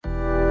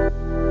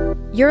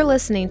You're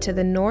listening to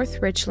the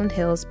North Richland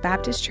Hills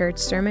Baptist Church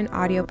Sermon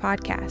Audio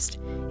Podcast.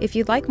 If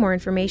you'd like more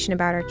information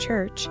about our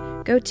church,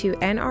 go to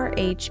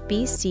nrhbc.org.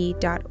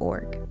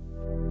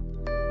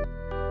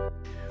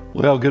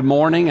 Well, good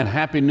morning and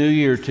Happy New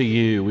Year to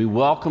you. We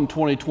welcome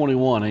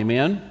 2021,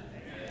 amen?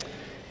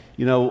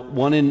 You know,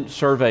 one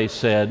survey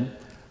said,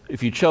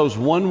 if you chose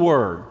one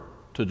word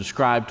to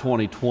describe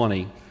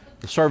 2020,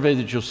 the survey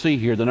that you'll see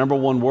here, the number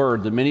one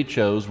word that many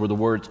chose were the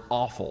words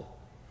awful,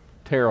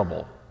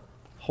 terrible,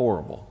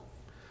 horrible.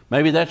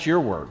 Maybe that's your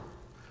word.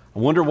 I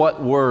wonder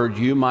what word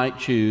you might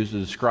choose to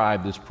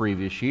describe this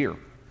previous year.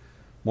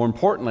 More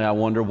importantly, I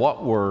wonder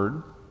what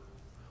word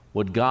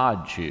would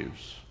God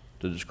choose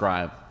to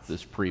describe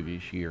this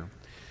previous year.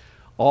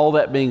 All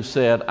that being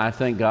said, I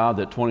thank God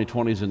that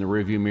 2020 is in the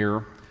rearview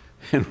mirror,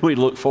 and we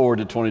look forward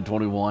to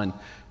 2021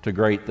 to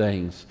great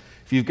things.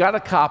 If you've got a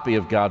copy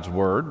of God's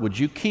Word, would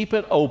you keep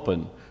it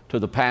open to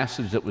the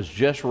passage that was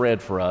just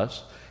read for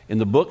us in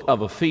the book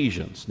of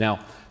Ephesians? Now,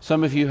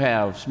 some of you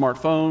have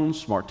smartphones,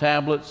 smart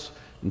tablets.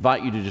 I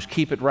invite you to just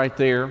keep it right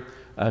there.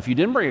 If you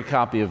didn't bring a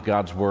copy of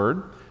God's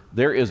Word,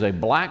 there is a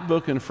black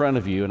book in front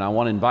of you, and I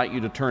want to invite you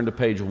to turn to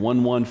page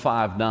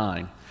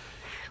 1159.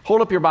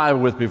 Hold up your Bible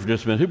with me for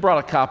just a minute. Who brought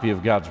a copy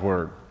of God's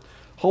Word?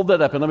 Hold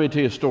that up and let me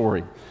tell you a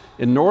story.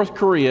 In North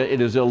Korea,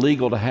 it is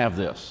illegal to have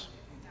this.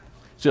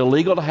 It's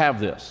illegal to have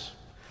this.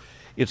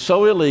 It's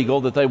so illegal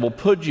that they will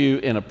put you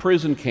in a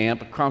prison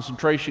camp, a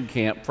concentration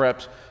camp,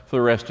 perhaps for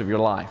the rest of your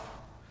life.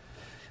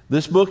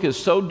 This book is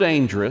so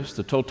dangerous,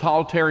 the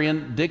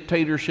totalitarian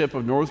dictatorship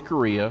of North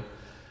Korea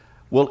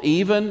will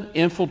even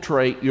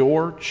infiltrate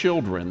your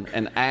children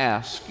and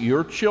ask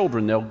your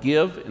children, they'll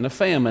give in a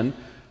famine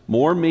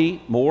more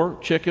meat, more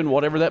chicken,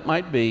 whatever that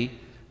might be,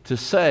 to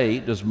say,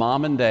 does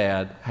mom and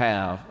dad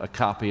have a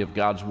copy of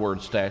God's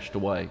Word stashed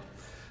away?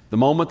 The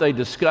moment they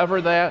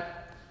discover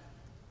that,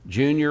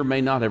 Junior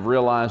may not have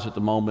realized at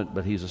the moment,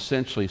 but he's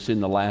essentially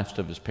seen the last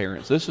of his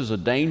parents. This is a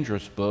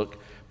dangerous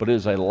book, but it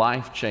is a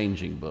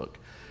life-changing book.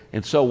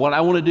 And so what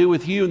I want to do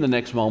with you in the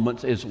next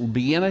moments is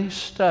begin a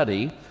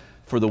study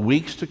for the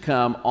weeks to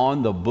come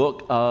on the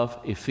book of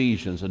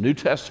Ephesians, a New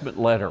Testament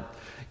letter.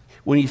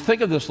 When you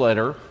think of this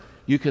letter,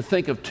 you could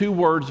think of two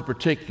words in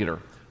particular,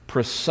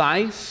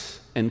 precise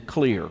and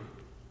clear.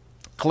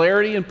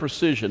 Clarity and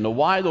precision. Now,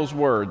 why those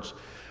words?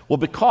 Well,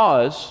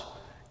 because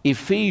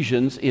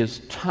Ephesians is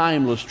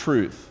timeless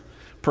truth.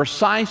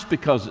 Precise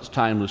because it's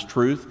timeless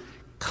truth.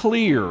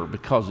 Clear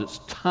because it's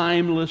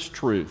timeless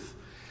truth.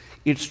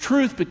 It's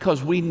truth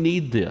because we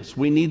need this.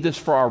 We need this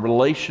for our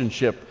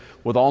relationship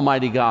with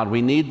Almighty God.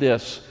 We need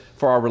this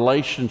for our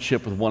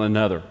relationship with one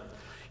another.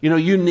 You know,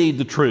 you need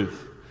the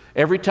truth.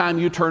 Every time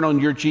you turn on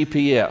your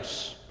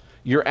GPS,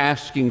 you're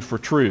asking for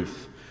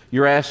truth.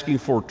 You're asking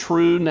for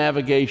true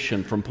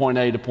navigation from point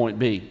A to point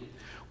B.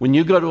 When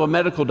you go to a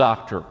medical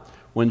doctor,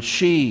 when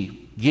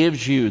she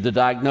gives you the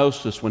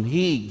diagnosis, when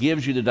he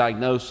gives you the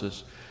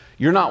diagnosis,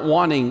 you're not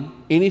wanting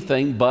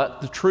anything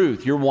but the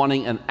truth. You're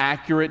wanting an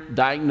accurate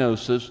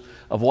diagnosis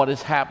of what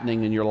is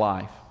happening in your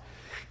life.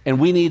 And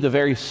we need the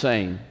very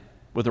same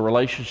with the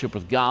relationship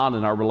with God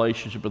and our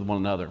relationship with one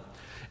another.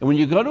 And when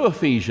you go to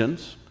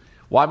Ephesians,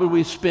 why would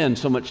we spend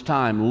so much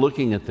time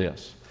looking at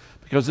this?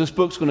 Because this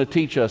book's going to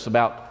teach us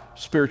about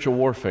spiritual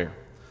warfare.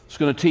 It's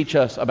going to teach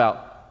us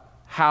about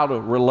how to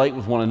relate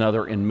with one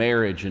another in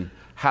marriage and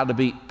how to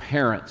be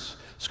parents.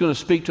 It's going to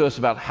speak to us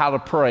about how to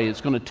pray. It's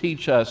going to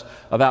teach us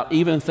about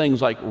even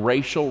things like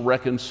racial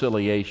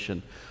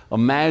reconciliation.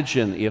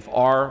 Imagine if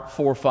our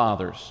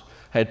forefathers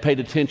had paid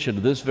attention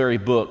to this very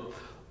book,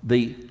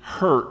 the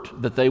hurt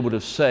that they would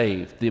have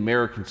saved the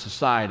American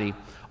society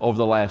over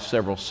the last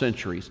several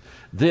centuries.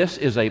 This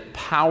is a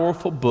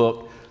powerful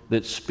book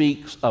that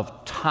speaks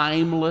of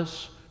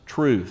timeless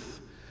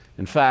truth.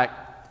 In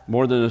fact,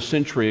 more than a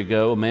century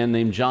ago, a man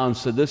named John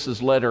said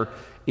this letter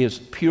is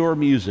pure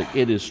music.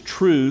 It is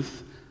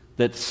truth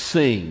that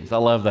sings. I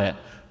love that.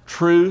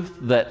 Truth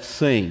that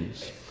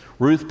sings.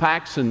 Ruth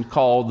Paxson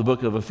called the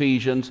book of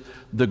Ephesians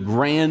the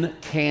Grand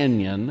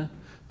Canyon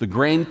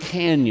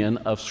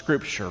of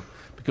Scripture,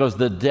 because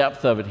the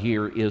depth of it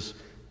here is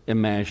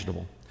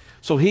imaginable.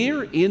 So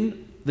here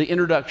in the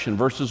introduction,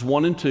 verses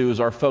 1 and 2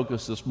 is our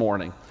focus this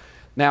morning.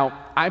 Now,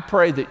 I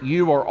pray that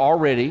you are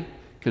already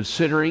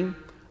considering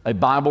a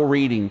Bible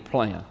reading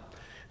plan.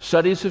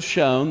 Studies have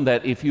shown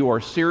that if you are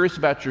serious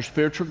about your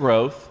spiritual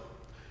growth,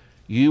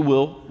 you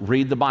will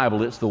read the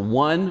Bible. It's the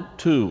one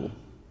tool.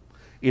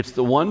 It's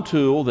the one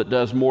tool that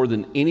does more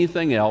than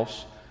anything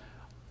else,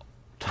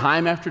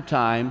 time after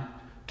time,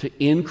 to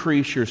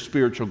increase your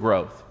spiritual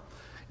growth.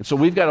 And so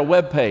we've got a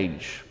web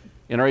page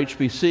in our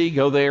HBC.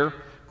 Go there.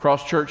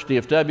 Cross Church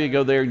DFW,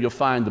 go there and you'll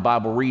find the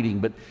Bible reading.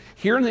 But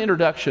here in the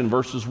introduction,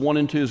 verses 1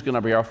 and 2 is going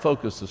to be our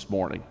focus this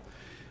morning.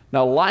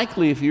 Now,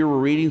 likely if you were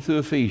reading through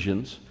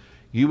Ephesians,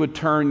 you would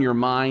turn your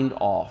mind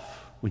off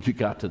when you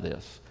got to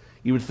this.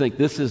 You would think,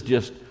 this is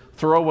just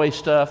throwaway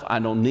stuff. I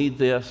don't need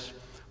this.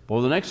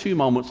 Well, the next few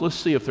moments, let's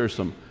see if there's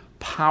some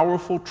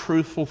powerful,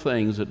 truthful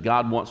things that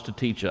God wants to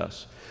teach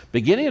us.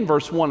 Beginning in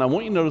verse 1, I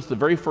want you to notice the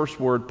very first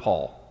word,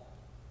 Paul.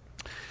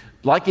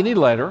 Like any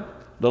letter,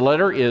 The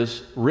letter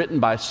is written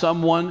by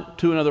someone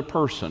to another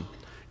person.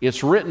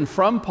 It's written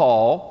from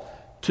Paul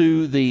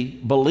to the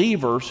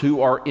believers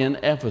who are in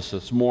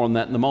Ephesus. More on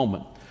that in a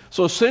moment.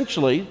 So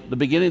essentially, the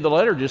beginning of the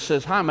letter just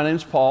says, "Hi, my name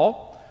is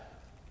Paul,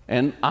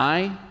 and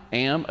I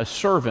am a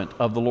servant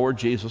of the Lord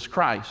Jesus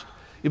Christ."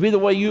 It'd be the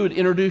way you would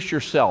introduce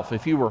yourself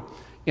if you were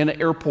in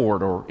an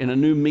airport or in a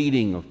new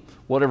meeting of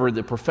whatever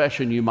the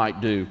profession you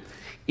might do.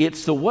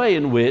 It's the way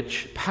in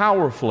which,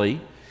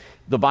 powerfully,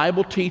 the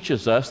Bible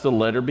teaches us the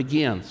letter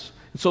begins.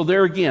 So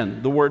there again,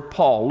 the word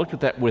Paul, look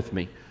at that with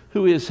me.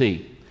 Who is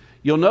he?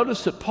 You'll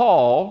notice that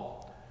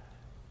Paul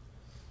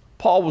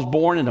was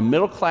born in a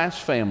middle-class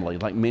family,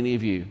 like many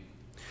of you.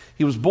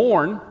 He was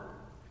born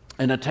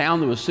in a town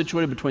that was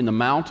situated between the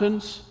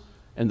mountains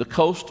and the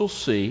coastal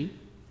sea.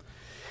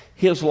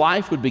 His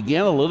life would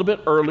begin a little bit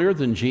earlier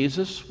than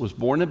Jesus was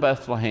born in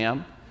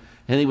Bethlehem,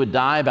 and he would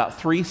die about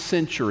 3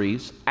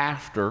 centuries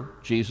after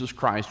Jesus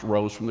Christ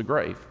rose from the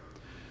grave.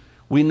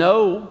 We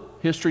know,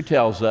 history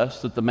tells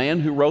us, that the man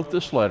who wrote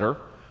this letter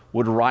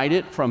would write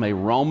it from a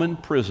Roman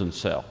prison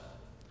cell.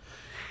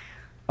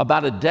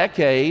 About a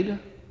decade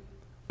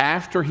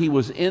after he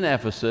was in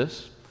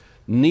Ephesus,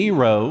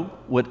 Nero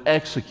would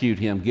execute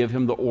him, give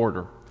him the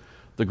order.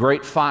 The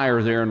great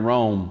fire there in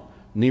Rome,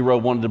 Nero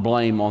wanted to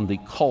blame on the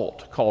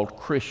cult called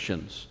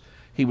Christians.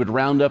 He would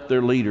round up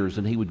their leaders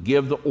and he would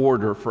give the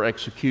order for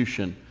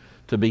execution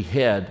to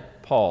behead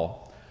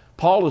Paul.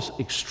 Paul is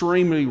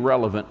extremely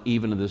relevant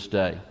even to this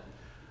day.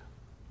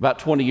 About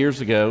 20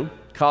 years ago,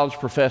 college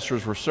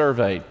professors were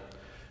surveyed,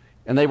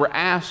 and they were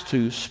asked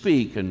to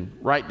speak and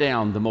write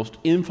down the most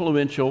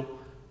influential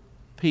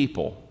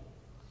people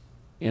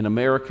in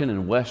American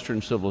and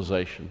Western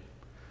civilization.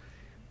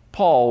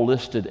 Paul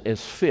listed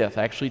as 5th,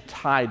 actually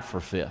tied for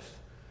 5th.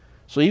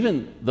 So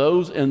even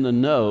those in the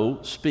know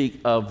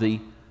speak of the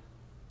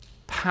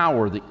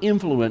power, the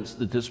influence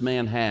that this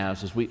man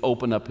has as we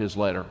open up his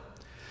letter.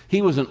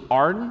 He was an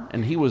ardent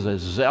and he was a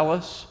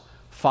zealous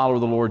follower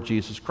of the Lord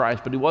Jesus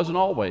Christ, but he wasn't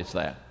always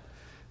that.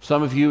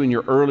 Some of you in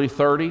your early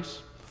 30s,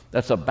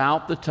 that's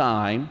about the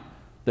time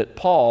that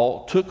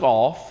Paul took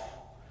off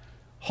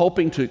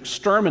hoping to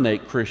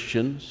exterminate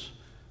Christians,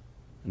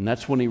 and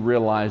that's when he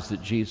realized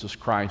that Jesus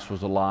Christ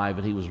was alive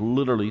and he was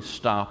literally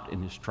stopped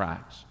in his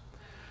tracks.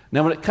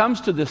 Now, when it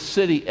comes to this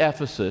city,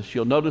 Ephesus,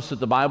 you'll notice that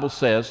the Bible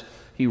says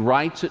he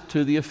writes it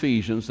to the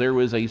Ephesians. There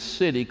was a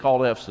city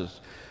called Ephesus.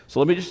 So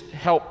let me just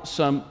help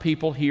some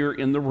people here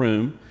in the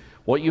room.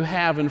 What you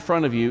have in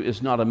front of you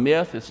is not a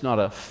myth, it's not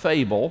a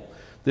fable.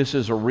 This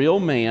is a real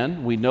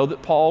man. We know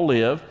that Paul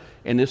lived,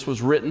 and this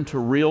was written to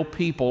real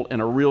people in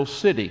a real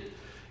city.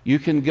 You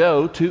can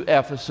go to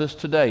Ephesus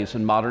today. It's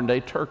in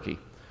modern-day Turkey.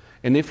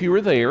 And if you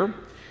were there,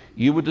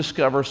 you would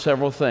discover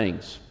several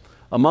things.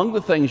 Among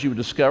the things you would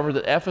discover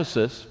that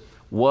Ephesus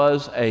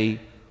was a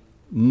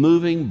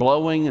moving,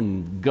 blowing,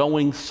 and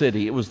going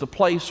city. It was the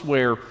place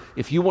where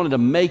if you wanted to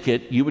make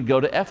it, you would go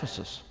to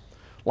Ephesus.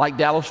 Like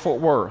Dallas-Fort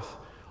Worth,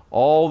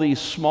 all these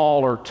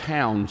smaller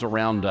towns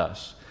around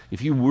us.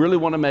 If you really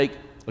want to make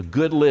a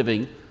good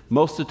living,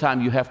 most of the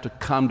time you have to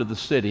come to the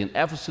city. And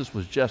Ephesus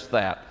was just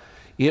that.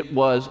 It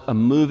was a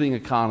moving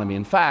economy.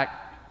 In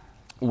fact,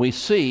 we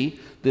see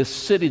this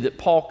city that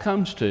Paul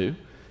comes to,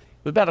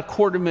 about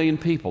 250,000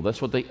 people.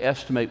 That's what they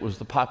estimate was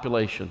the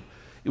population.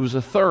 It was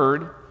the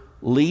 3rd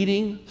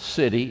leading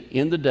city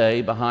in the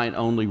day behind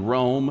only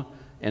Rome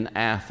and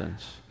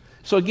Athens.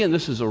 So again,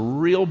 this is a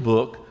real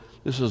book.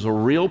 This is a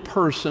real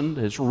person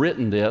that's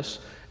written this,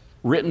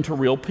 written to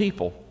real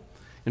people.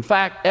 In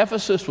fact,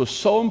 Ephesus was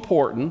so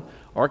important,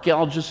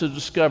 archaeologists have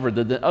discovered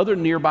that the other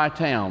nearby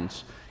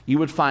towns, you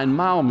would find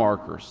mile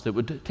markers that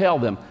would tell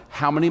them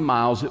how many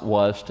miles it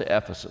was to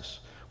Ephesus.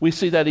 We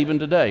see that even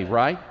today,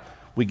 right?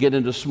 We get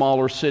into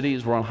smaller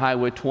cities. We're on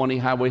Highway 20,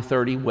 Highway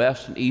 30,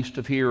 west and east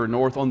of here, or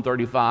north on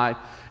 35,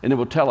 and it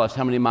will tell us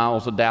how many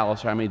miles to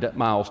Dallas or how many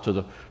miles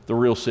to the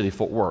real city,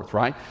 Fort Worth,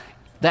 right?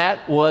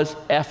 That was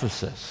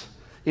Ephesus.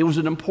 It was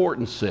an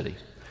important city.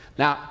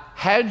 Now,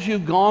 had you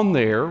gone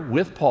there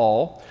with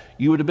Paul,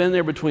 you would have been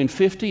there between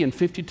 50 and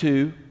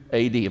 52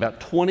 AD, about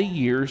 20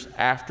 years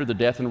after the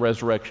death and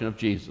resurrection of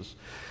Jesus.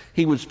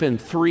 He would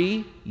spend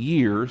 3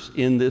 years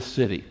in this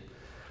city.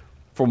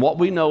 From what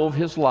we know of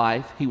his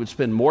life, he would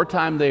spend more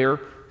time there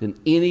than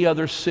any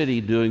other city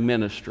doing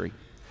ministry.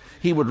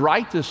 He would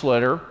write this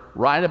letter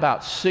right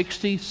about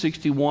 60,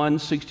 61,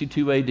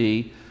 62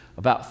 AD,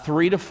 about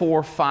 3 to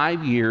 4,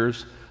 5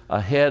 years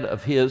ahead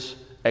of his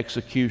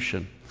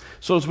execution.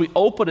 So as we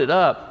open it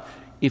up,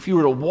 if you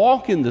were to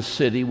walk in the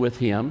city with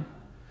him,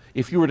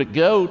 if you were to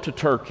go to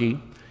Turkey,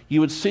 you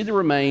would see the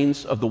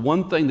remains of the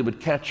one thing that would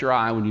catch your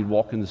eye when you'd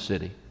walk in the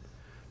city.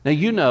 Now,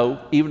 you know,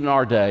 even in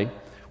our day,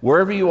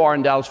 wherever you are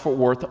in Dallas-Fort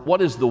Worth,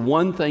 what is the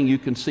one thing you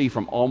can see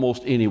from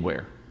almost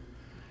anywhere?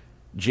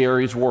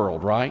 Jerry's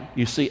World, right?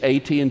 You see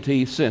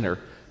AT&T Center.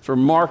 It's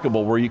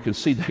remarkable where you can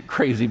see that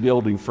crazy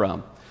building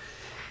from.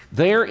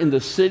 There in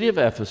the city of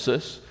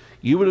Ephesus,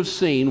 you would have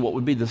seen what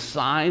would be the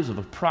size of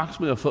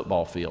approximately a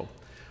football field.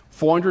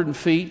 400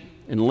 feet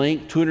in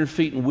length, 200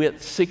 feet in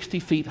width, 60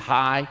 feet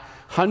high,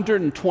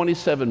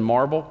 127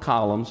 marble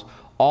columns,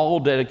 all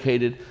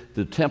dedicated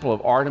to the temple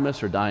of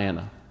Artemis or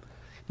Diana.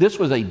 This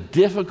was a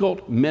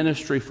difficult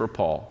ministry for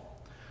Paul.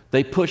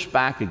 They pushed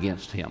back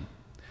against him.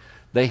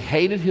 They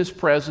hated his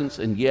presence,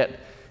 and yet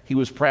he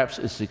was perhaps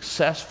as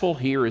successful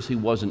here as he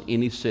was in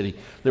any city.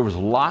 There was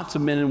lots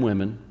of men and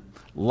women,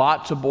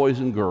 lots of boys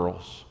and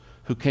girls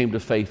who came to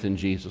faith in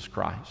Jesus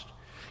Christ.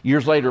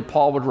 Years later,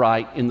 Paul would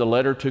write in the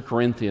letter to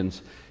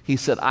Corinthians, he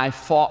said, I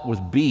fought with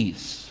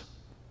beasts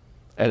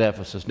at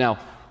Ephesus. Now,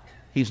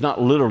 he's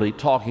not literally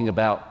talking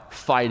about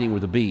fighting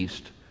with a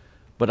beast,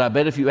 but I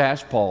bet if you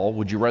asked Paul,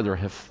 would you rather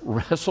have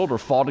wrestled or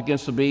fought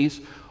against a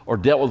beast or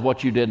dealt with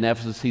what you did in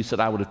Ephesus, he said,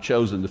 I would have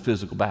chosen the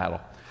physical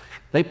battle.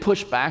 They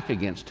pushed back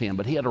against him,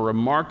 but he had a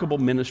remarkable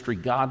ministry.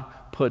 God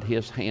put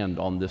his hand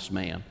on this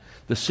man,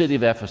 the city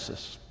of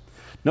Ephesus.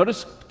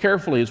 Notice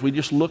carefully as we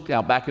just look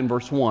out back in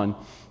verse 1,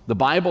 the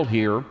Bible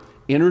here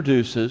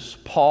introduces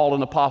Paul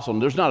an apostle.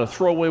 And there's not a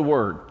throwaway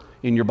word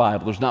in your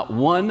Bible. There's not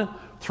one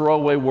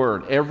throwaway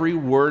word. Every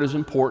word is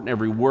important.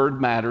 Every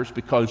word matters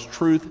because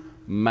truth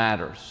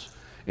matters.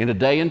 In a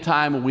day and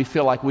time when we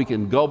feel like we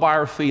can go by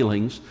our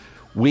feelings,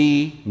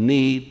 we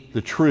need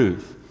the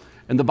truth.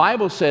 And the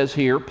Bible says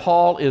here,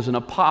 Paul is an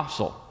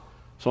apostle.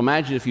 So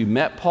imagine if you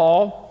met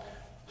Paul,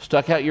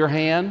 stuck out your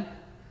hand,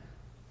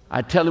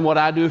 I'd tell him what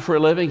I do for a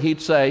living,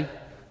 he'd say,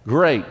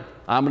 great,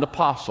 I'm an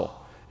apostle.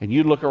 And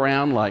you'd look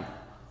around like,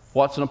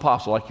 what's an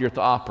apostle? Like you're at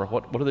the opera.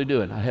 What are they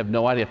doing? I have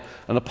no idea.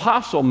 An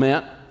apostle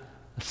meant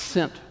a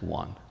sent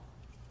one.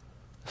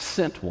 A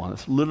sent one.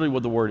 That's literally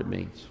what the word it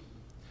means.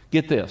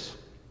 Get this.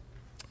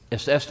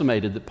 It's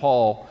estimated that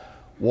Paul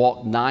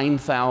walked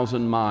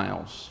 9,000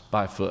 miles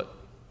by foot.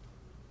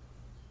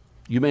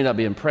 You may not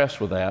be impressed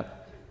with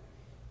that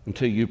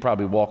until you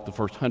probably walk the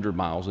first 100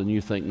 miles and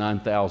you think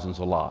 9,000 is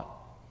a lot.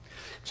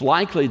 It's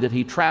likely that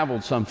he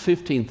traveled some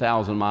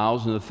 15,000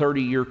 miles in a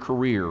 30-year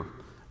career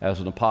as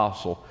an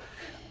apostle.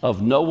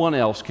 Of no one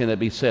else can it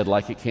be said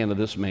like it can of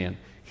this man.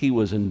 He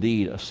was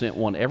indeed a sent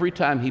one. Every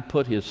time he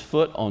put his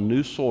foot on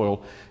new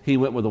soil, he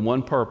went with the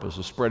one purpose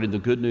of spreading the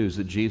good news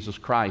that Jesus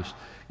Christ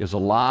is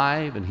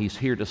alive and he's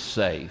here to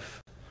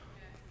save.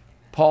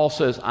 Paul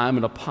says, I'm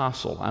an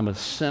apostle. I'm a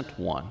sent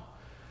one.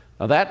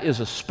 Now that is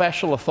a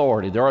special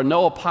authority. There are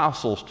no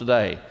apostles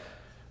today.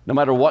 No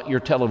matter what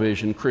your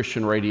television,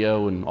 Christian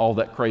radio, and all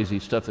that crazy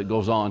stuff that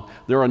goes on,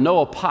 there are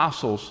no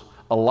apostles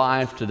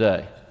alive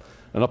today.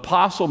 An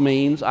apostle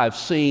means I've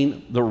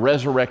seen the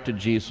resurrected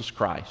Jesus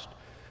Christ.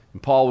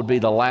 And Paul would be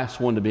the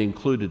last one to be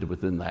included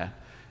within that.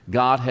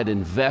 God had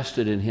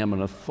invested in him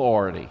an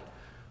authority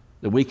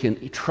that we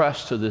can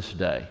trust to this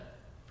day.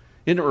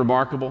 Isn't it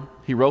remarkable?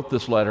 He wrote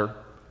this letter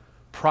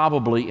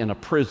probably in a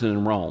prison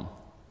in Rome.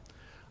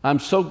 I'm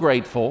so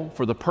grateful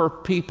for the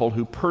people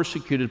who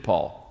persecuted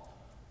Paul.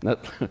 Now,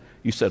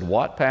 you said,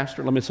 what,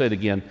 Pastor? Let me say it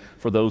again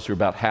for those who are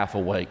about half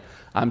awake.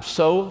 I'm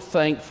so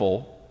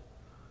thankful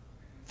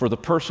for the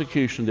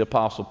persecution of the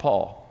Apostle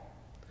Paul.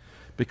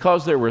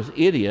 Because there were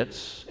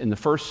idiots in the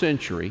first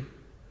century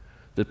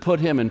that put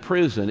him in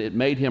prison, it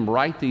made him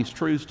write these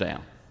truths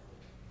down.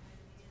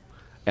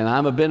 And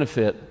I'm a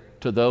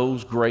benefit to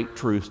those great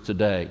truths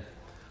today.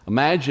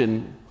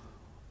 Imagine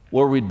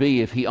where we'd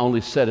be if he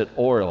only said it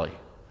orally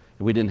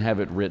and we didn't have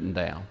it written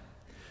down.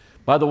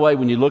 By the way,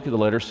 when you look at the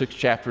letter, 6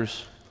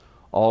 chapters,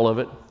 all of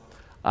it,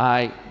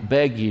 I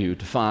beg you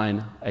to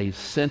find a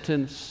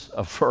sentence,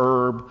 a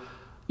verb,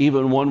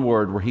 even one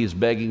word where he's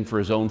begging for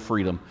his own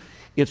freedom.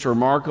 It's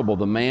remarkable.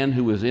 The man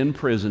who was in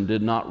prison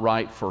did not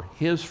write for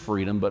his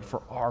freedom, but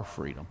for our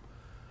freedom.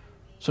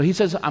 So he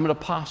says, I'm an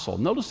apostle.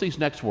 Notice these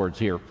next words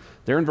here.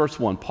 They're in verse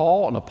 1.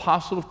 Paul, an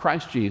apostle of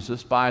Christ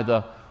Jesus by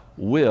the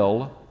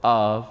will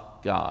of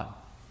God.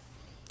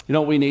 You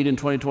know what we need in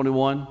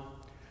 2021?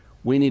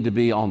 We need to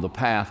be on the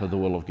path of the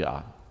will of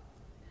God.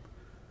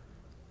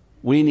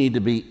 We need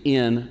to be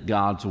in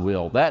God's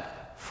will.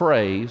 That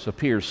phrase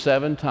appears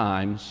 7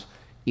 times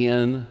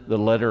in the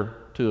letter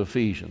to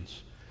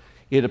Ephesians.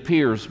 It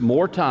appears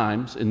more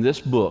times in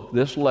this book,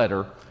 this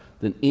letter,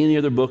 than any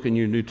other book in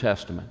your New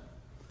Testament.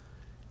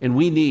 And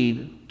we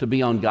need to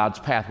be on God's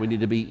path. We need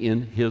to be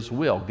in His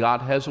will.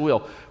 God has a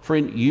will.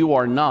 Friend, you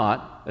are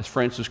not, as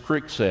Francis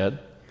Crick said,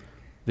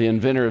 the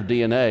inventor of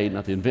DNA,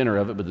 not the inventor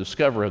of it, but the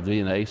discoverer of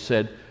DNA,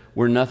 said,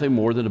 we're nothing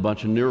more than a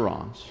bunch of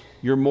neurons.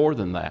 You're more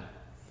than that.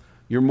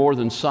 You're more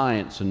than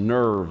science and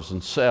nerves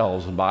and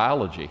cells and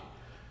biology.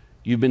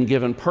 You've been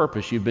given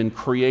purpose. You've been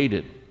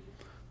created.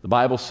 The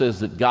Bible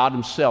says that God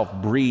Himself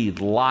breathed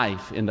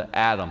life into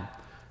Adam.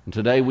 And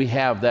today we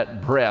have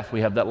that breath, we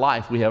have that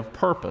life, we have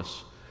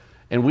purpose.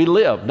 And we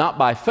live not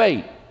by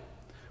fate.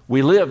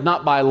 We live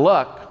not by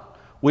luck.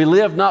 We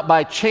live not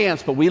by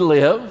chance, but we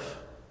live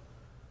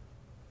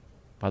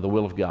by the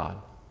will of God.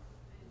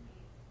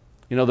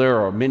 You know,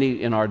 there are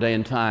many in our day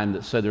and time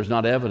that say there's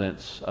not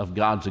evidence of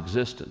God's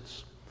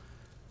existence.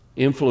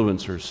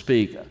 Influencers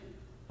speak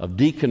of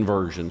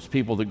deconversions,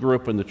 people that grew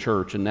up in the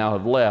church and now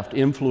have left.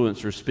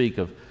 Influencers speak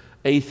of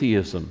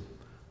atheism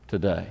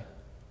today.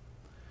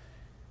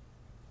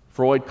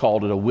 Freud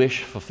called it a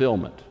wish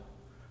fulfillment.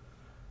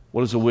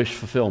 What is a wish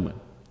fulfillment?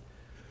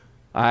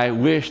 I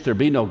wish there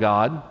be no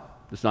God.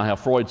 That's not how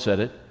Freud said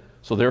it.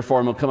 So therefore,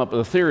 I'm going to come up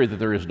with a theory that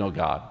there is no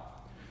God.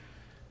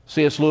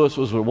 C.S. Lewis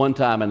was at one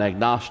time an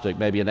agnostic,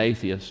 maybe an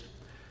atheist.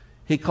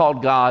 He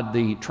called God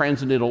the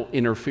transcendental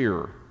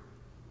interferer.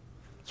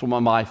 That's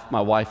what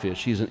my wife is.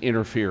 She's an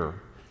interferer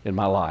in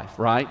my life,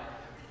 right?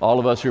 All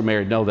of us who are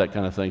married know that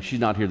kind of thing. She's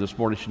not here this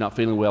morning. She's not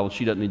feeling well, and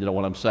she doesn't need to know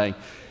what I'm saying.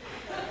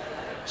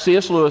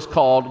 C.S. Lewis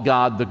called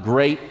God the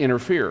great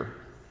interferer.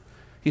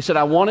 He said,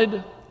 I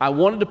wanted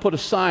to put a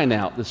sign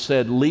out that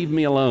said, leave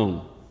me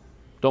alone.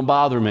 Don't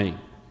bother me.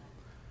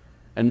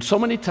 And so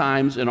many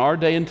times in our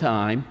day and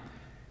time,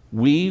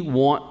 we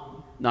want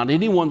not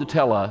anyone to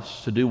tell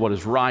us to do what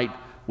is right.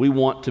 We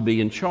want to be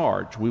in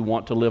charge. We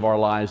want to live our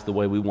lives the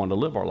way we want to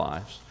live our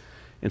lives.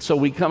 And so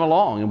we come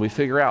along and we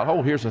figure out,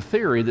 oh, here's a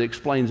theory that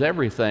explains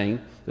everything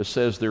that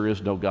says there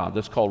is no God.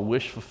 That's called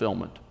wish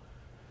fulfillment.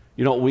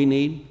 You know what we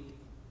need?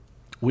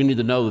 We need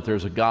to know that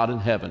there's a God in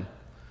heaven.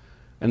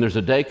 And there's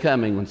a day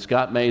coming when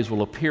Scott Mays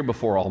will appear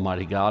before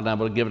Almighty God, and I'm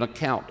going to give an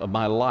account of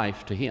my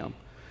life to Him.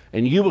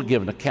 And you will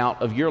give an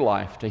account of your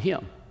life to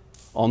Him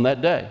on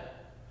that day.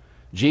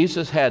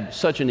 Jesus had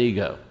such an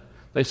ego.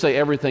 They say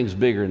everything's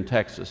bigger in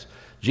Texas.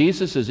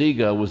 Jesus'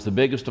 ego was the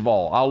biggest of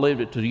all. I'll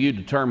leave it to you to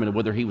determine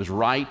whether he was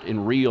right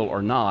and real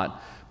or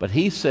not. But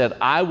he said,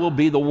 I will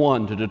be the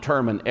one to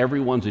determine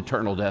everyone's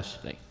eternal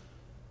destiny.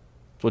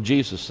 That's what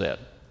Jesus said.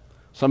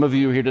 Some of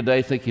you here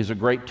today think he's a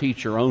great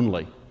teacher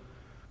only.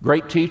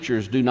 Great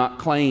teachers do not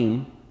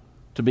claim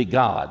to be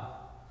God.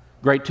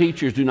 Great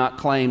teachers do not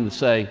claim to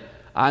say,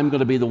 I'm going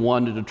to be the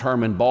one to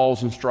determine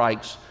balls and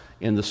strikes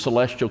in the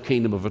celestial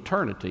kingdom of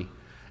eternity.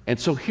 And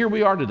so here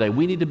we are today.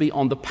 We need to be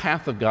on the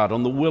path of God,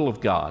 on the will of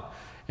God.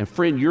 And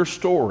friend, your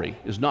story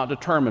is not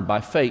determined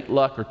by fate,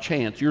 luck, or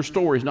chance. Your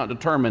story is not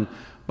determined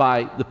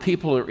by the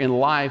people who are in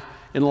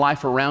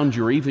life around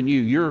you, or even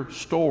you. Your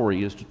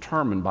story is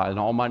determined by an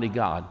almighty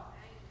God.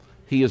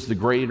 He is the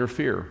great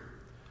interferer.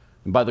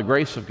 And by the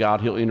grace of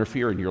God, he'll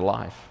interfere in your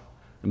life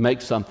and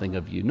make something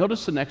of you.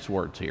 Notice the next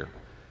words here.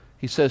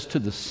 He says, to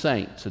the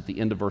saints, at the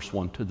end of verse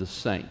 1, to the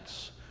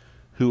saints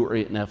who are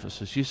in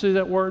Ephesus. You see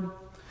that word?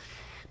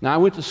 Now, I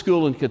went to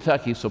school in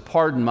Kentucky, so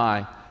pardon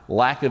my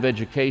lack of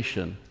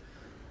education.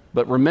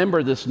 But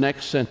remember this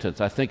next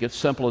sentence. I think it's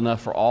simple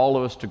enough for all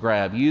of us to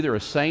grab. You either a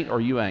saint or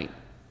you ain't.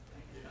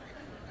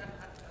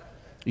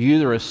 You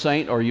either a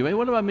saint or you ain't.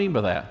 What do I mean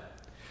by that?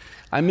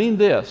 I mean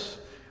this.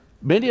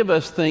 Many of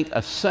us think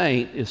a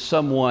saint is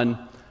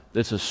someone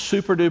that's a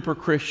super-duper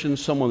Christian,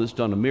 someone that's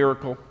done a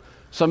miracle.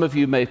 Some of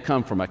you may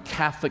come from a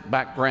Catholic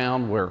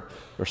background where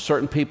there are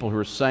certain people who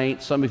are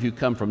saints. Some of you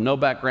come from no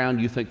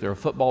background. You think they're a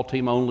football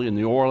team only in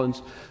New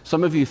Orleans.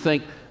 Some of you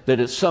think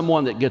that it's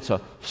someone that gets a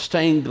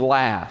stained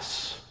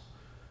glass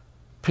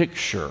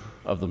picture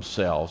of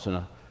themselves in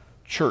a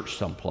church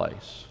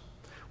someplace.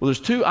 Well,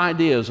 there's two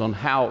ideas on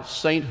how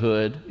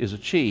sainthood is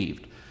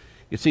achieved.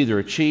 It's either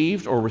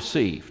achieved or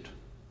received.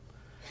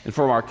 And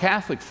from our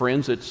Catholic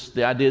friends, it's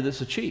the idea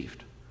that's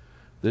achieved.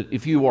 That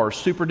if you are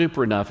super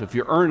duper enough, if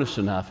you're earnest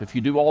enough, if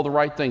you do all the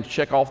right things,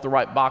 check off the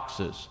right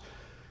boxes,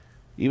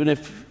 even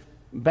if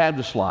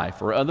Baptist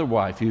life or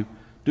otherwise, if you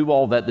do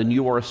all that, then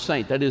you are a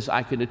saint. That is,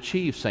 I can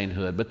achieve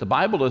sainthood. But the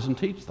Bible doesn't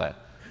teach that.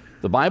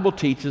 The Bible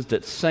teaches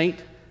that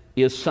saint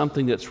is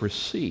something that's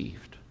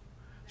received.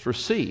 It's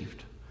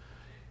received.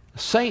 A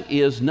saint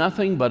is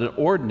nothing but an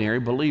ordinary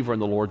believer in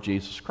the Lord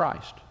Jesus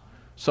Christ,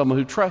 someone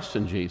who trusts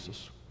in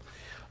Jesus.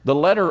 The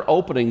letter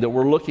opening that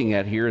we're looking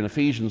at here in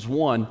Ephesians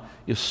 1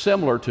 is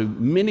similar to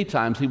many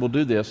times he will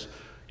do this.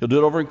 He'll do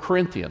it over in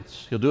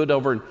Corinthians. He'll do it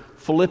over in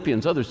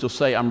Philippians. Others, he'll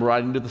say, I'm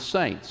writing to the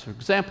saints. For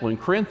example, in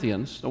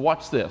Corinthians, now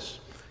watch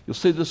this. You'll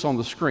see this on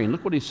the screen.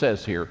 Look what he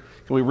says here.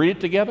 Can we read it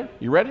together?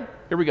 You ready?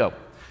 Here we go.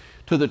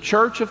 To the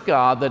church of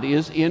God that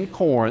is in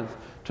Corinth,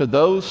 to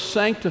those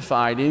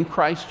sanctified in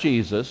Christ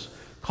Jesus,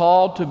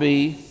 called to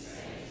be,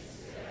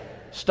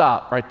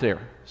 stop right there,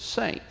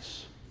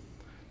 saints.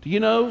 Do you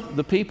know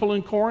the people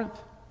in Corinth?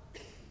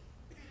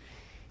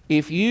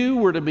 If you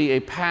were to be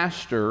a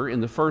pastor in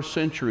the first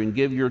century and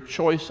give your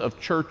choice of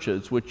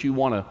churches which you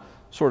want to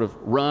sort of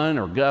run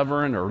or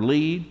govern or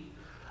lead,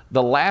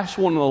 the last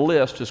one on the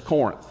list is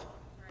Corinth.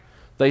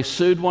 They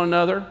sued one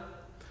another.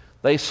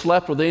 They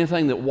slept with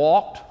anything that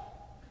walked.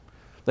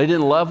 They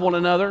didn't love one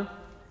another.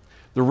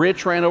 The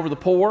rich ran over the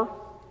poor.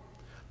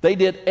 They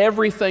did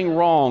everything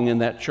wrong in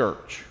that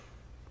church.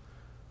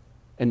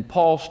 And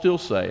Paul still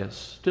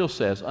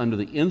says, under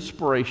the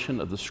inspiration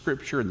of the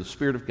Scripture and the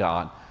Spirit of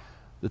God,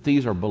 that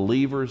these are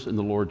believers in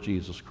the Lord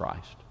Jesus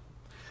Christ.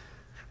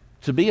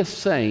 To be a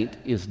saint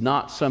is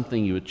not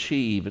something you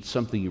achieve, it's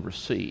something you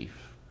receive.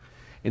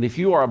 And if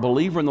you are a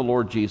believer in the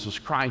Lord Jesus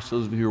Christ,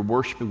 those of you who are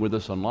worshiping with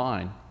us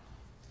online,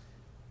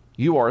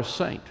 you are a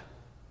saint.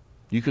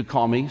 You could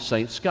call me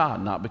Saint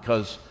Scott, not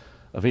because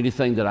of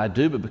anything that I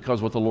do, but because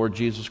of what the Lord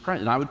Jesus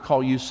Christ. And I would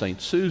call you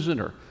Saint Susan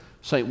or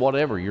Saint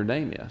whatever your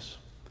name is.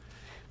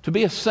 To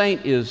be a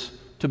saint is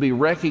to be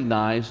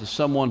recognized as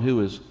someone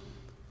who is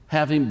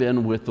having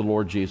been with the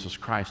Lord Jesus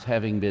Christ,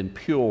 having been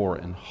pure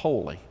and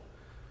holy.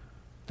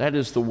 That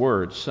is the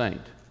word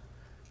saint.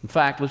 In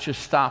fact, let's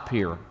just stop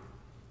here,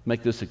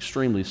 make this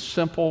extremely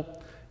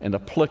simple. and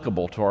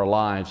applicable to our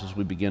lives as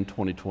we begin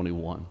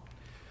 2021.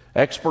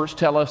 Experts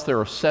tell us there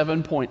are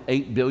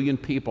 7.8 billion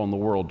people in the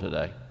world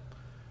today.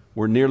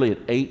 We're nearly at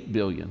 8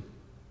 billion.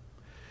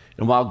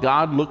 And while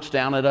God looks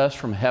down at us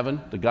from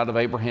heaven, the God of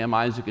Abraham,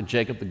 Isaac, and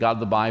Jacob, the God of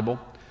the Bible,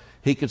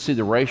 he could see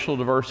the racial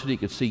diversity, he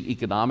could see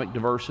economic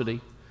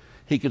diversity,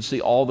 he could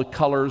see all the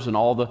colors and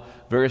all the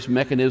various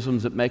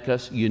mechanisms that make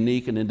us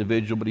unique and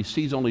individual, but he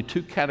sees only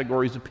two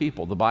categories of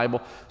people. The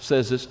Bible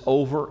says this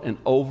over and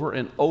over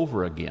and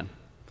over again.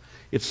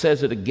 It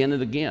says it again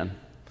and again.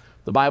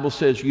 The Bible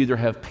says you either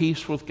have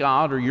peace with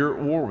God or you're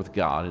at war with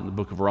God in the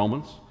book of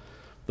Romans.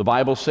 The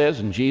Bible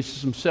says, and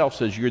Jesus himself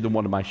says, you're either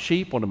one of my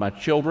sheep, one of my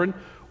children,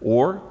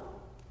 or,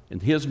 in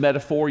his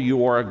metaphor,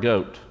 you are a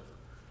goat.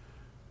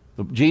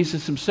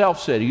 Jesus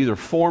himself said, either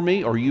for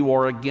me or you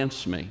are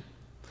against me.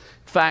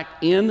 In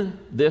fact, in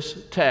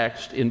this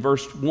text, in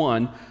verse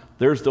 1,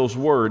 there's those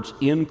words,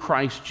 in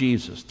Christ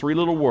Jesus. 3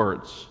 little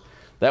words.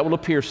 That will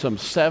appear some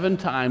 7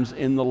 times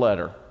in the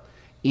letter.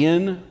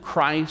 In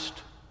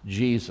Christ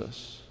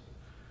Jesus.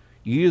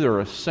 You're either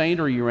a saint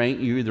or you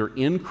ain't. You're either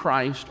in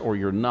Christ or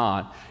you're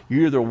not.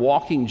 You're either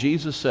walking,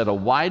 Jesus said, a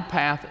wide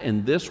path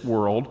in this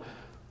world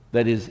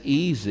that is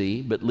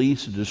easy but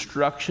leads to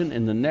destruction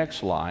in the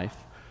next life,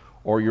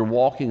 or you're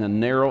walking a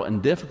narrow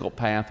and difficult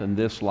path in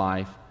this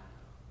life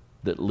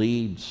that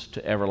leads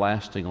to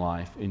everlasting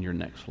life in your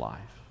next life.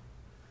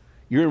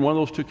 You're in one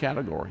of those 2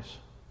 categories.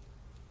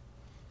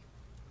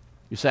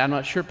 You say, I'm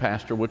not sure,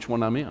 Pastor, which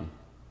one I'm in.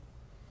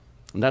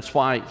 And that's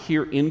why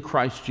here in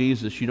Christ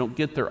Jesus, you don't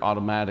get there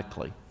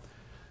automatically.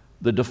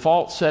 The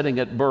default setting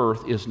at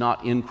birth is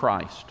not in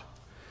Christ.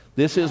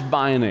 This is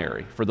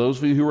binary. For those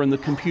of you who are in the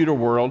computer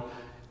world,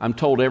 I'm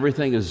told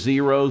everything is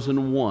zeros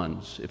and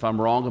ones. If I'm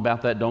wrong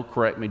about that, don't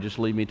correct me, just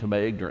leave me to my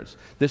ignorance.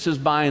 This is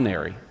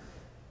binary.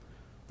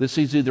 This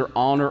is either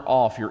on or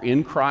off. You're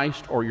in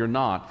Christ or you're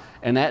not.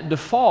 And at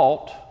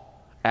default,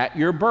 at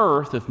your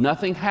birth, if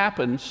nothing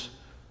happens,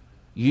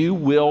 you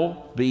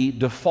will be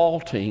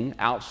defaulting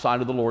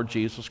outside of the Lord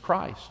Jesus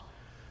Christ.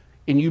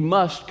 And you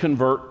must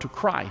convert to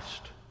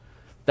Christ.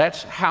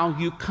 That's how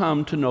you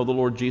come to know the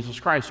Lord Jesus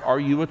Christ. Are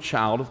you a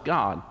child of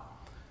God?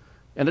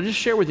 And I'll just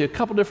share with you a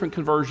couple different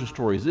conversion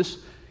stories. This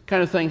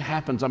kind of thing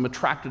happens. I'm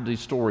attracted to these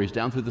stories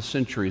down through the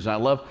centuries. I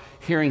love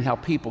hearing how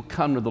people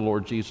come to the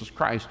Lord Jesus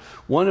Christ.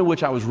 One in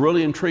which I was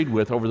really intrigued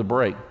with over the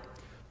break,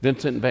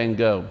 Vincent van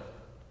Gogh.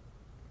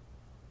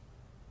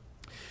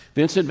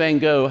 Vincent van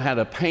Gogh had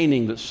a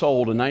painting that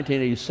sold in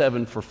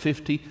 1987 for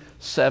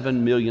 $57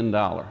 million.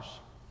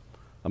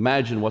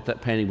 Imagine what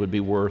that painting would be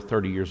worth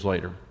 30 years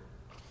later.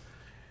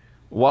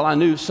 While I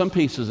knew some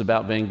pieces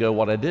about Van Gogh,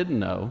 what I didn't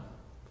know,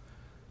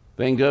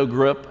 Van Gogh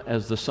grew up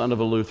as the son of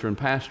a Lutheran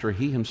pastor.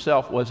 He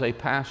himself was a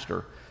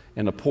pastor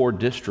in a poor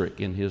district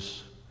in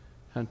his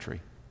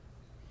country.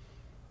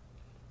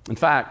 In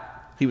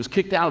fact, he was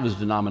kicked out of his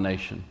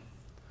denomination.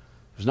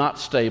 He was not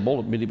stable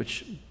at many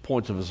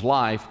points of his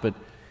life, but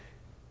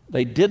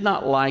they did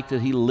not like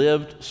that he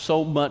lived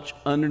so much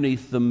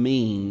underneath the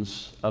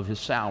means of his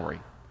salary.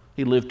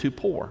 He lived too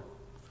poor.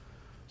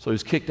 So he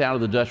was kicked out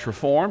of the Dutch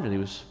Reformed, and he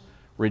was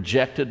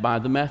rejected by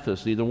the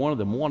Methodists. Neither one of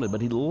them wanted,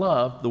 but he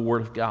loved the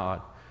Word of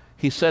God.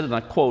 He said, and I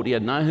quote, he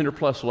had 900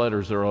 plus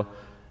letters that are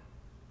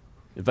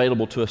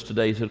available to us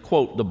today. He said,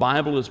 quote, "The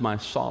Bible is my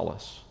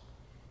solace.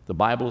 The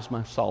Bible is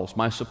my solace,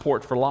 my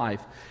support for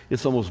life.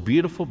 It's the most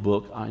beautiful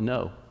book I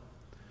know."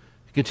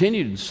 He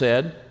continued and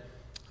said,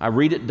 "I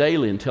read it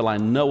daily until I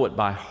know it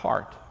by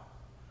heart."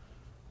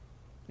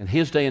 In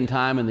his day and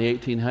time in the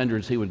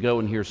 1800s, he would go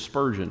and hear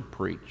Spurgeon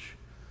preach.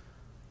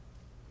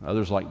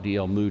 Others like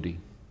D.L. Moody.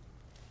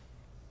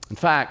 In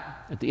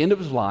fact, at the end of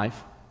his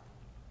life,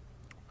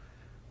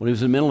 when he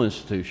was in a mental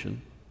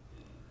institution,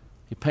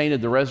 he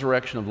painted the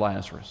resurrection of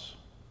Lazarus.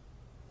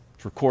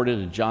 It's recorded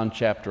in John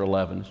chapter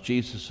 11. It's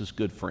Jesus'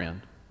 good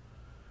friend.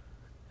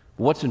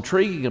 What's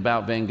intriguing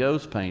about Van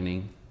Gogh's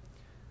painting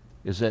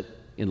is that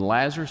in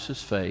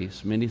Lazarus'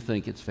 face, many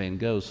think it's Van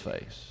Gogh's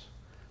face,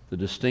 the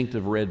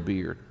distinctive red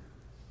beard.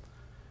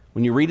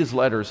 When you read his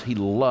letters, he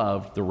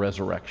loved the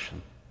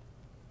resurrection.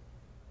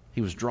 He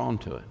was drawn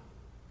to it.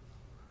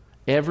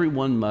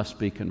 Everyone must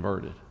be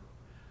converted.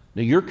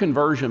 Now, your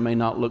conversion may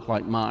not look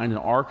like mine, and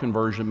our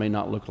conversion may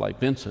not look like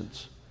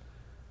Vincent's,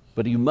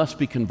 but you must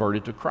be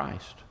converted to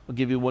Christ. I'll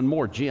give you one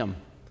more, Jim.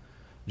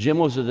 Jim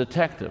was a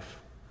detective.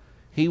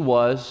 He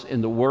was,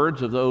 in the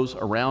words of those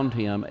around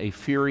him, a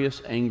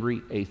furious,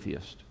 angry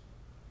atheist.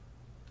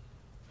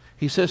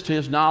 He says to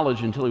his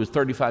knowledge, until he was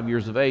 35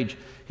 years of age,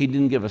 he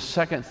didn't give a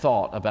second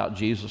thought about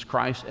Jesus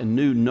Christ and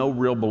knew no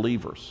real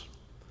believers.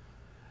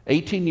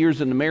 18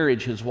 years into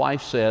marriage, his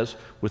wife says,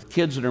 with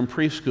kids that are in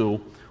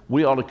preschool,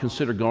 we ought to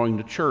consider going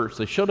to church.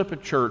 They showed up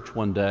at church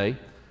one day,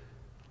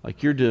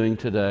 like you're doing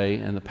today,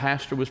 and the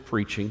pastor was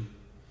preaching.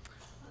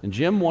 And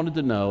Jim wanted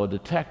to know, a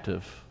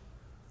detective,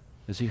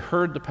 as he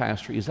heard the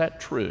pastor, is that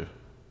true?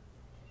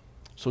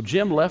 So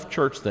Jim left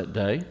church that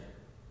day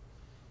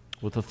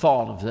with the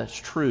thought of that's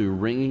true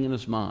ringing in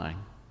his mind.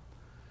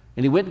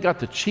 And he went and got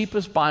the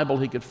cheapest Bible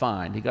he could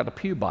find. He got a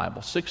pew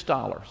Bible,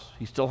 $6.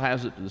 He still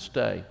has it to this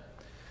day.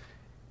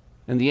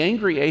 And the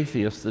angry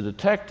atheist, the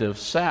detective,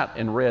 sat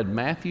and read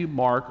Matthew,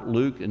 Mark,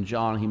 Luke, and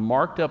John. He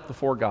marked up the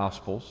 4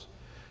 Gospels.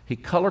 He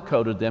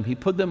color-coded them. He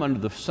put them under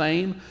the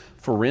same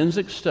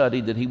forensic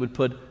study that he would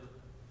put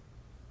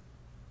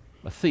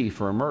a thief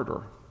or a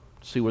murderer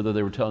to see whether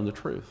they were telling the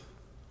truth.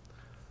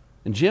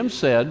 And Jim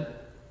said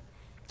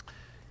it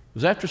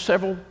was after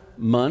several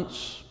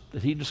months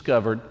that he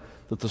discovered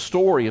that the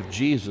story of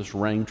Jesus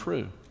rang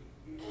true.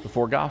 The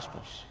 4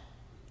 Gospels.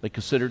 He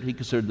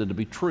considered them to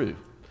be true.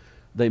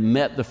 They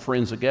met the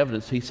forensic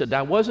evidence. He said,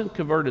 I wasn't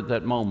converted at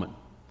that moment.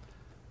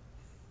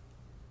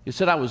 He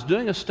said, I was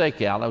doing a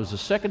stakeout. I was a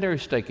secondary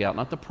stakeout,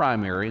 not the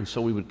primary, and so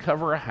we would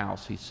cover a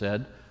house, he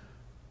said,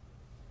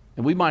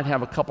 and we might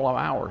have a couple of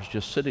hours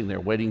just sitting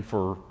there waiting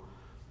for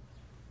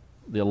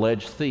the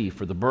alleged thief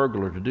or the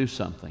burglar to do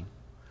something.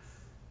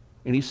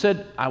 And he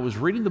said, I was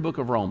reading the book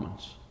of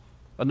Romans,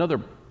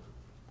 another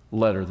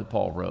letter that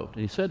Paul wrote,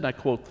 and he said, and I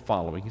quote the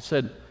following, he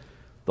said,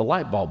 the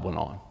light bulb went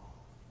on.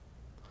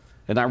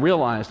 And I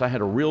realized I had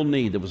a real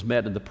need that was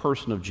met in the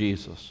person of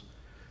Jesus.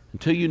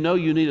 Until you know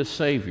you need a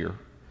Savior,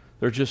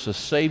 there's just a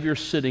Savior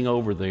sitting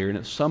over there, and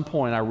at some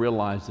point I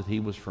realized that He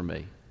was for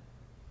me.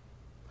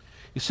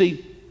 You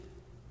see,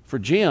 for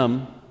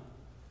Jim,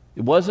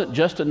 it wasn't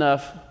just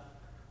enough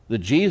that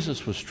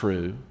Jesus was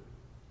true.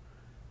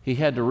 He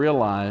had to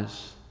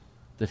realize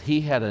that he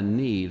had a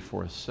need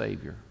for a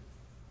Savior.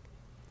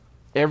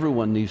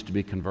 Everyone needs to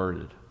be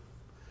converted.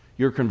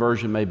 Your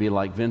conversion may be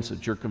like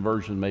Vincent's. Your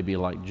conversion may be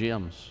like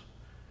Jim's.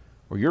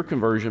 Or your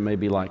conversion may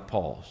be like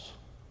Paul's.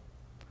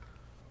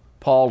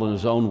 Paul, in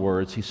his own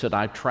words, he said,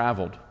 I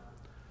traveled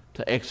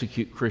to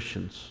execute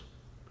Christians.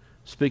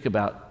 Speak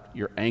about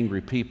your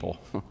angry people.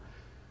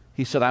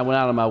 He said, I went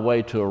out of my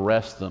way to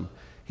arrest them.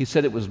 He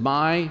said, it was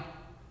my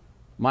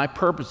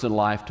purpose in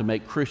life to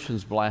make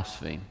Christians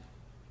blaspheme.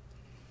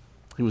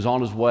 He was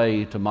on his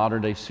way to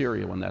modern-day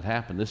Syria when that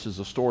happened. This is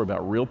a story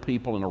about real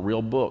people in a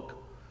real book.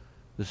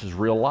 This is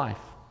real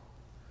life.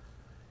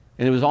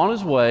 And he was on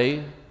his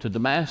way to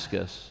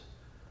Damascus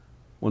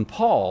when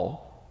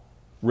Paul,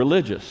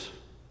 religious,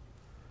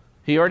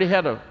 he already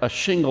had a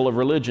shingle of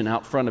religion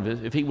out front of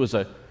it. If he was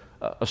a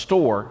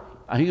store,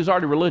 he was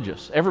already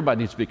religious. Everybody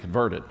needs to be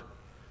converted.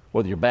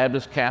 Whether you're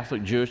Baptist,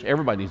 Catholic, Jewish,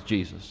 everybody needs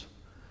Jesus.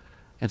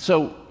 And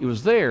so it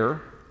was there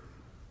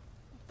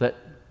that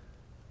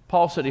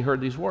Paul said he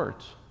heard these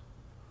words,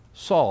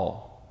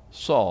 Saul,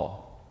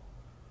 Saul,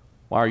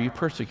 why are you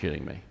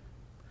persecuting me?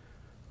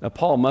 Now,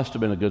 Paul must have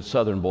been a good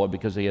southern boy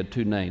because he had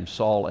 2 names,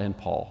 Saul and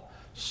Paul.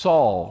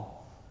 Saul,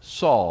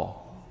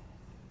 Saul,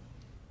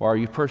 why are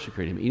you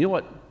persecuting me? You know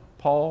what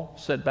Paul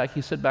said back?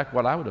 He said back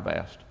what I would have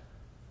asked.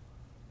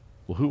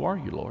 Well, who are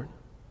you, Lord?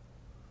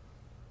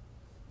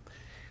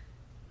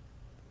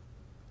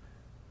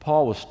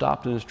 Paul was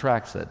stopped in his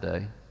tracks that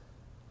day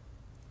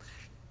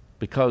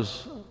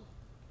because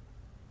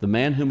the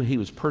man whom he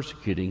was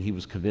persecuting, he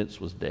was convinced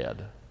was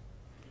dead.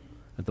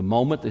 At the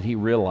moment that he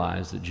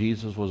realized that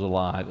Jesus was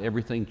alive,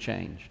 everything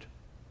changed.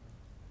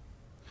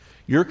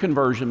 Your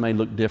conversion may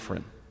look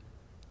different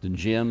than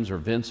Jim's or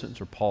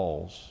Vincent's or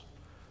Paul's,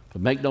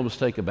 but make no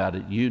mistake about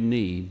it, you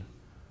need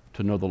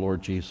to know the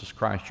Lord Jesus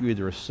Christ. You're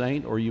either a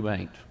saint or you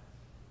ain't.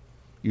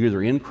 You're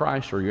either in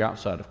Christ or you're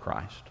outside of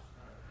Christ.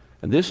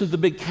 And this is the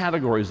big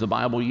categories the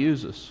Bible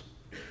uses.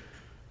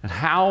 And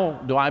how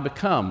do I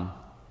become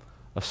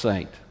a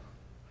saint?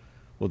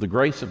 Well, the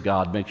grace of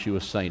God makes you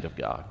a saint of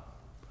God.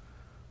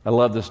 I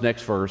love this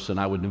next verse, and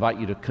I would invite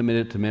you to commit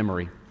it to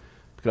memory,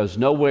 because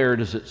nowhere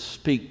does it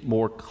speak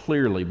more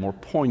clearly, more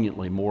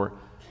poignantly, more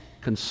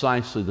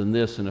concisely than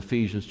this in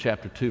Ephesians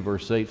chapter 2,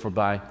 verse 8, for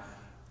by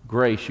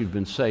grace you've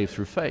been saved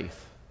through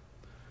faith.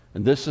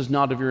 And this is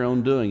not of your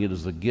own doing, it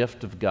is the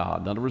gift of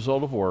God, not a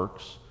result of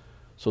works,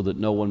 so that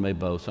no one may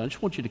boast. I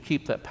just want you to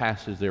keep that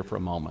passage there for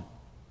a moment.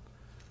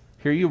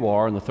 Here you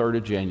are on the 3rd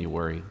of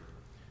January,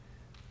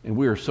 and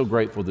we are so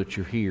grateful that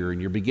you're here,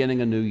 and you're beginning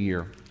a new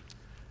year.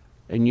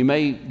 And you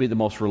may be the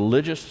most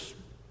religious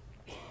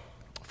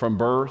from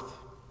birth.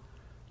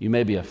 You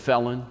may be a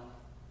felon.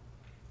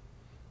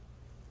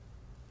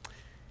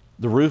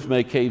 The roof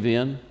may cave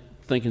in,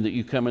 thinking that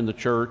you come in the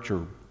church,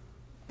 or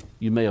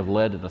you may have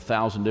led at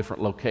 1,000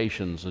 different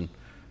locations and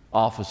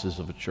offices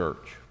of a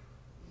church.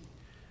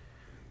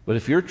 But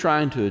if you're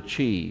trying to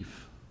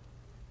achieve,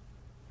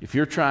 if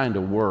you're trying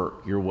to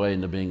work your way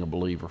into being a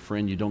believer,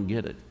 friend, you don't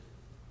get it.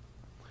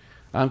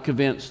 I'm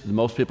convinced that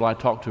most people I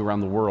talk to around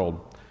the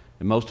world,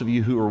 and most of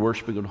you who are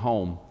worshiping at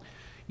home,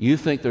 you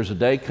think there's a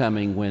day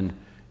coming when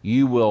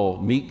you will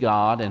meet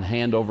God and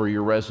hand over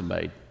your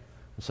resume and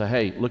say,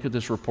 hey, look at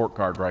this report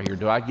card right here.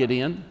 Do I get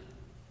in?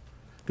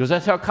 Because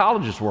that's how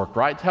colleges work,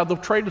 right? That's how the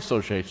trade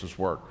associations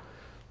work.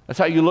 That's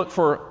how you look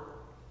for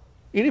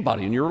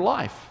anybody in your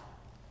life.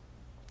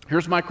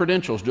 Here's my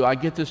credentials. Do I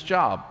get this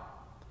job?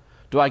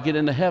 Do I get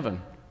into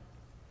heaven?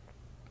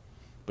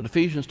 But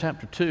Ephesians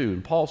chapter 2,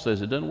 and Paul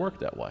says it doesn't work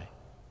that way.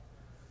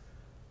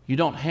 You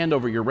don't hand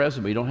over your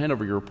resume. You don't hand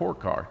over your report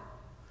card.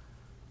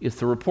 It's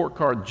the report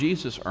card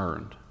Jesus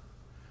earned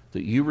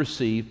that you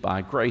receive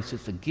by grace.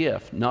 It's a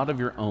gift, not of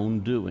your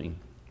own doing.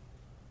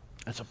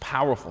 It's a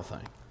powerful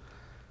thing.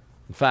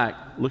 In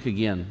fact, look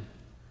again.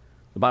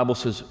 The Bible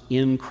says,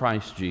 in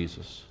Christ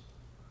Jesus.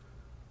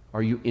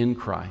 Are you in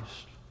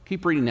Christ?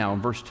 Keep reading now in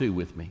verse 2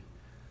 with me,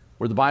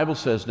 where the Bible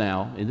says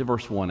now, into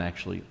verse 1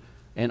 actually,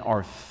 and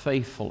are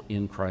faithful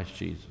in Christ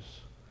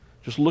Jesus.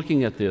 Just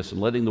looking at this and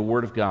letting the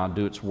Word of God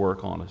do its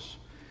work on us.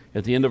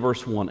 At the end of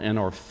verse 1, and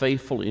are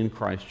faithful in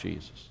Christ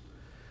Jesus.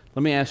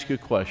 Let me ask you a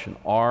question.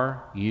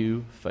 Are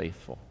you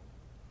faithful?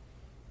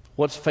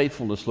 What's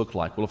faithfulness look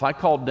like? Well, if I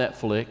called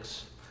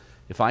Netflix,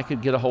 if I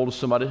could get a hold of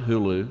somebody at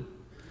Hulu,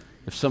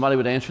 if somebody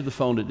would answer the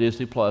phone at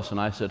Disney Plus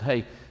and I said,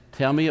 hey,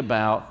 tell me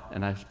about,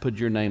 and I put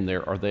your name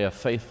there, are they a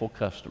faithful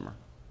customer?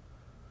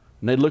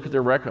 And they'd look at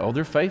their record, oh,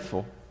 they're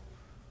faithful.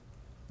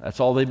 That's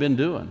all they've been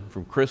doing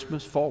from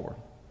Christmas forward.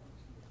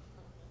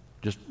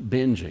 Just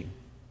binging.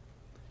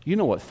 You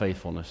know what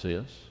faithfulness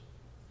is.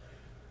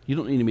 You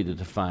don't need me to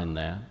define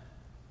that.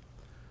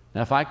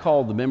 Now, if I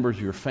called the members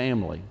of your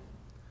family,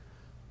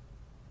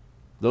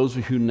 those of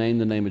you who name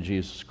the name of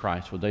Jesus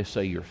Christ, would they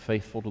say you're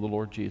faithful to the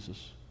Lord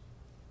Jesus?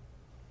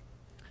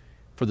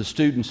 For the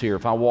students here,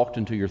 if I walked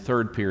into your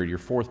third period, your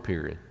fourth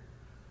period,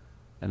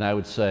 and I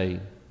would say,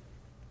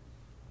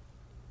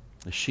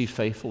 is she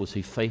faithful? Is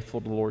he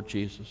faithful to the Lord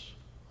Jesus?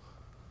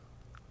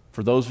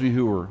 For those of you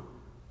who are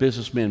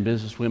businessmen,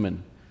 businesswomen,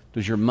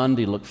 does your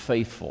Monday look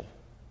faithful?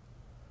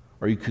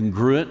 Are you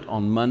congruent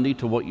on Monday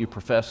to what you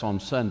profess on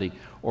Sunday,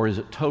 or is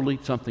it totally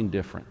something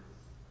different?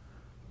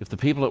 If the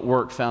people at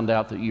work found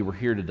out that you were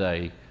here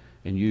today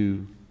and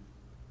you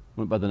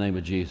went by the name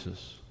of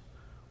Jesus,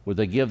 would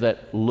they give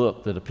that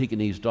look that a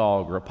Pekingese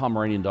dog or a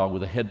Pomeranian dog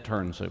with a head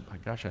turn and say, my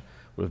gosh, I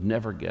would have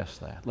never guessed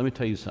that? Let me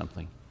tell you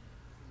something.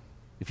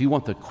 If you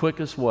want the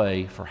quickest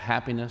way for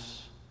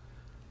happiness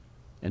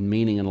and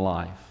meaning in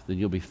life, then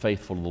you'll be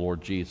faithful to the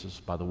Lord Jesus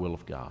by the will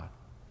of God.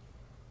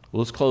 Well,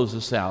 let's close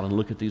this out and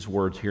look at these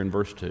words here in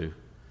verse 2,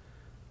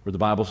 where the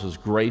Bible says,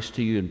 grace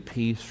to you and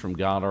peace from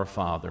God our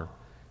Father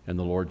and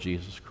the Lord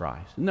Jesus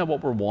Christ. Isn't that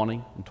what we're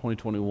wanting in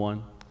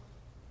 2021?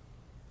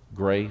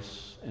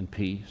 Grace and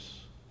peace.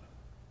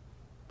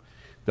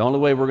 The only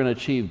way we're going to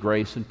achieve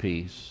grace and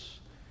peace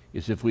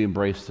is if we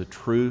embrace the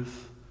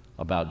truth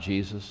about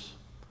Jesus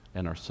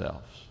and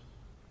ourselves.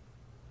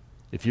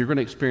 If you're going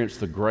to experience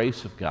the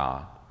grace of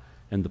God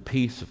and the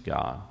peace of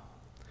God,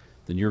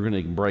 then you're going to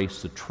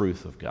embrace the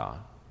truth of God.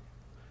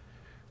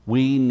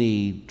 We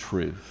need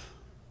truth.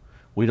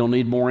 We don't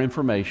need more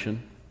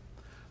information.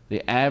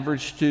 The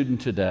average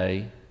student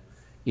today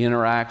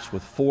interacts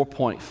with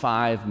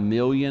 4.5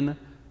 million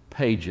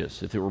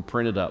pages. If it were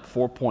printed up,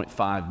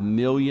 4.5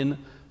 million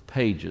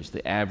pages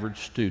the average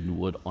student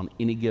would on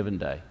any given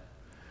day.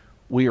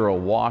 We are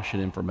awash in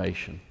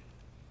information,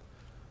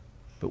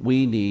 but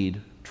we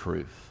need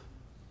truth.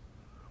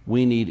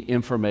 We need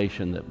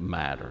information that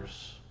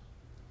matters.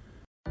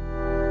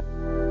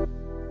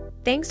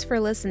 Thanks for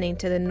listening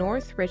to the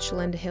North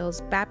Richland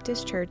Hills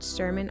Baptist Church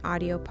Sermon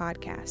Audio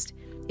Podcast.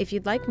 If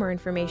you'd like more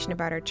information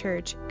about our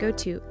church, go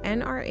to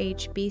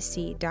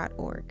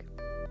nrhbc.org.